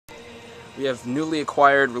We have newly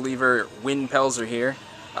acquired reliever Wynn Pelzer here.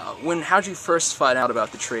 Wynn, how'd you first find out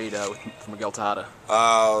about the trade with Miguel Tejada?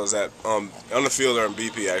 I was on the field in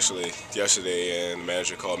BP actually yesterday, and the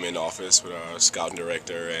manager called me in the office with our scouting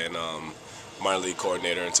director and minor league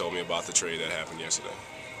coordinator and told me about the trade that happened yesterday.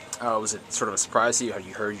 Was it sort of a surprise to you? Had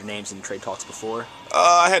you heard your names in trade talks before?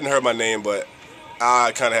 I hadn't heard my name, but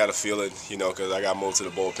I kind of had a feeling, because I got moved to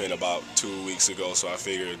the bullpen about 2 weeks ago, so I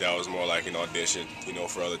figured that was more like an audition,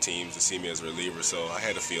 for other teams to see me as a reliever. So I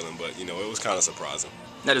had a feeling, but it was kind of surprising.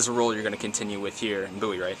 That is a role you're going to continue with here in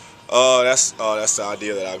Bowie, right? That's the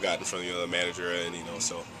idea that I've gotten from the manager, and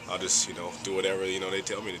so I'll just do whatever they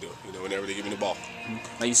tell me to do, whenever they give me the ball.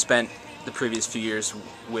 Now you spent the previous few years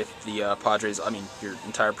with the Padres. I mean, your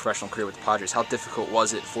entire professional career with the Padres. How difficult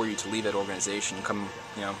was it for you to leave that organization and come,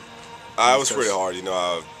 It was pretty hard.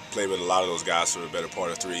 I played with a lot of those guys for the better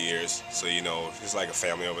part of 3 years, so it's like a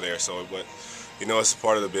family over there. So, but it's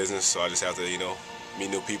part of the business, so I just have to meet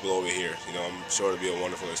new people over here. I'm sure it'll be a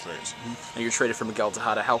wonderful experience. Now you're traded for Miguel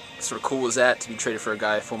Tejada. How sort of cool is that to be traded for a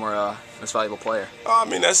guy, former most valuable player? I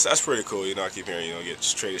mean, that's pretty cool. I keep hearing get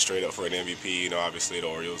traded straight up for an MVP. Obviously the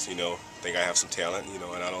Orioles. Think I have some talent.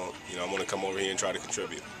 And I don't. I'm going to come over here and try to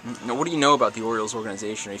contribute. Now, what do you know about the Orioles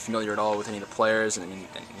organization? Are you familiar at all with any of the players and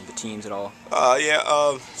the teams at all?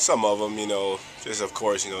 Yeah, some of them. Just of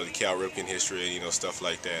course, the Cal Ripken history. Stuff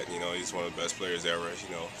like that. He's one of the best players ever.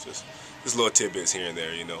 Just little tidbits here and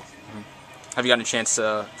there. Have you gotten a chance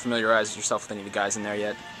to familiarize yourself with any of the guys in there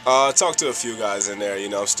yet? I talked to a few guys in there.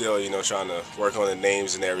 I'm still, trying to work on the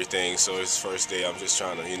names and everything. So it's first day. I'm just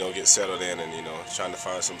trying to, get settled in and, trying to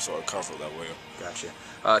find some sort of comfort level. Gotcha.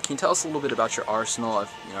 Can you tell us a little bit about your arsenal?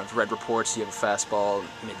 I've read reports you have a fastball,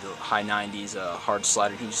 mid to high 90s, a hard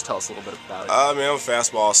slider. Can you just tell us a little bit about it? I'm a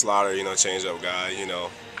fastball, slider, change-up guy.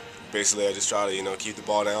 Basically I just try to, keep the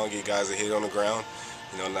ball down, get guys to hit on the ground.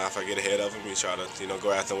 Now if I get ahead of them, you try to,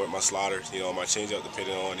 go after them with my slider, my changeup,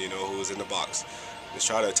 depending on, who's in the box. Just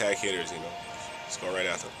try to attack hitters, just go right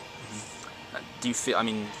after them. Do you feel,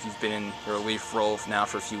 you've been in a relief role now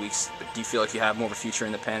for a few weeks, but do you feel like you have more of a future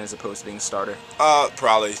in the pen as opposed to being a starter?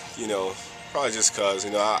 Probably, probably just because,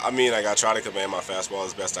 I try to command my fastball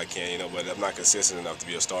as best I can, but I'm not consistent enough to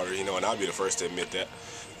be a starter, and I'll be the first to admit that,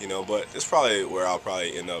 but it's probably where I'll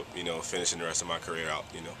probably end up, finishing the rest of my career out,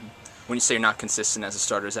 When you say you're not consistent as a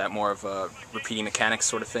starter, is that more of a repeating mechanics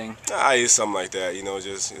sort of thing? It's something like that,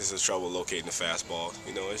 just it's just trouble locating the fastball.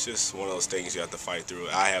 It's just one of those things you have to fight through.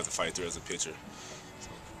 I have to fight through as a pitcher.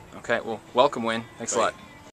 Okay, well, welcome, Wynn. Thanks a lot.